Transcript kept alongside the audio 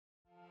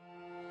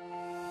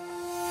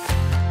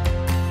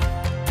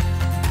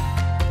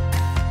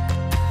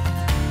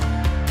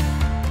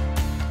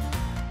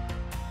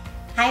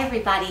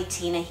everybody,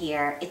 Tina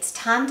here. It's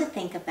time to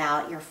think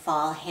about your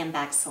fall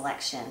handbag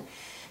selection.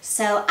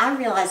 So I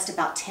realized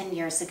about 10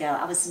 years ago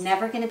I was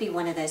never going to be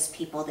one of those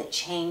people that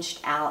changed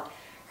out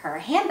her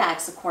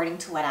handbags according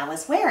to what I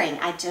was wearing.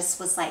 I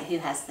just was like, who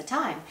has the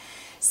time?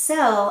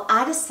 So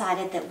I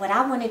decided that what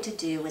I wanted to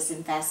do was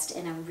invest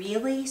in a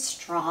really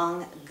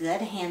strong, good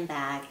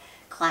handbag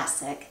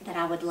classic that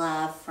I would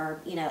love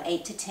for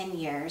 8 to 10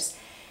 years.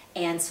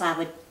 And so I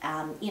would,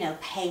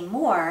 pay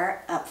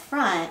more up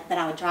front, but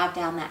I would drive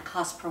down that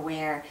cost per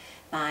wear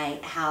by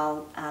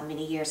how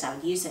many years I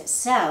would use it.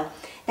 So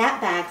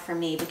that bag for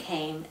me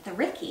became the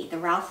Ricky, the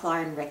Ralph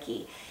Lauren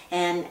Ricky.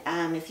 And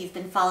if you've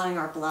been following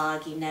our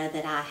blog, you know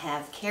that I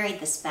have carried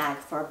this bag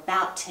for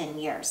about 10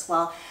 years.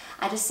 Well,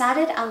 I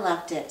decided I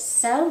loved it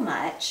so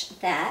much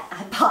that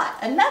I bought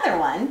another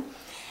one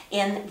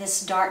in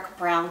this dark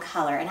brown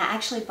color. And I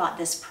actually bought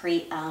this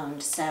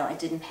pre-owned, so I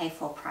didn't pay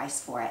full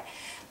price for it.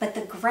 But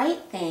the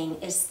great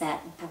thing is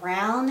that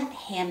brown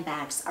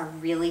handbags are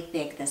really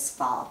big this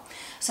fall.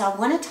 So I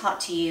want to talk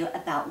to you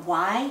about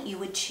why you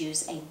would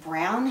choose a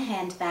brown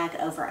handbag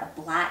over a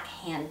black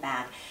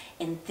handbag,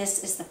 and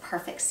this is the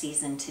perfect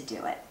season to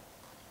do it.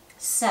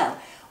 So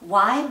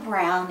why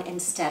brown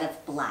instead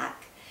of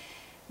black?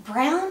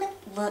 Brown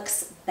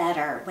looks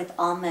better with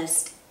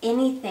almost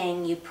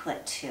anything you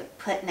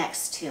put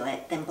next to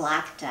it than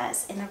black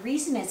does. And the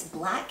reason is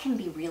black can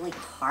be really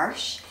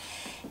harsh,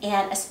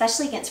 and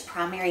especially against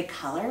primary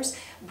colors.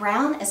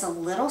 Brown is a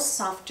little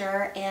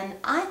softer and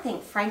I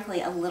think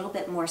frankly a little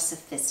bit more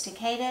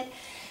sophisticated.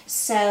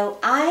 So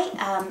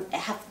I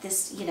have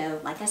this,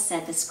 like I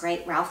said, this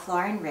great Ralph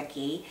Lauren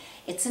Ricky.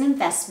 It's an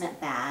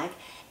investment bag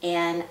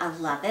and I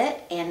love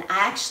it, and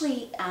I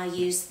actually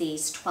use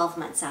these 12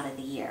 months out of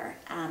the year,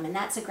 and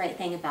that's a great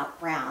thing about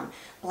brown.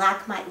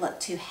 Black might look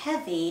too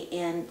heavy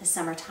in the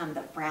summertime,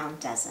 but brown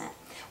doesn't.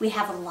 We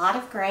have a lot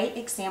of great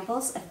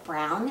examples of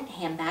brown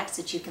handbags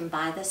that you can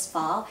buy this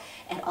fall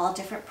at all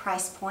different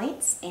price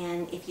points,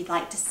 and if you'd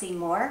like to see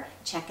more,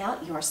 check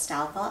out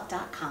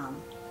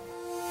yourstylevault.com.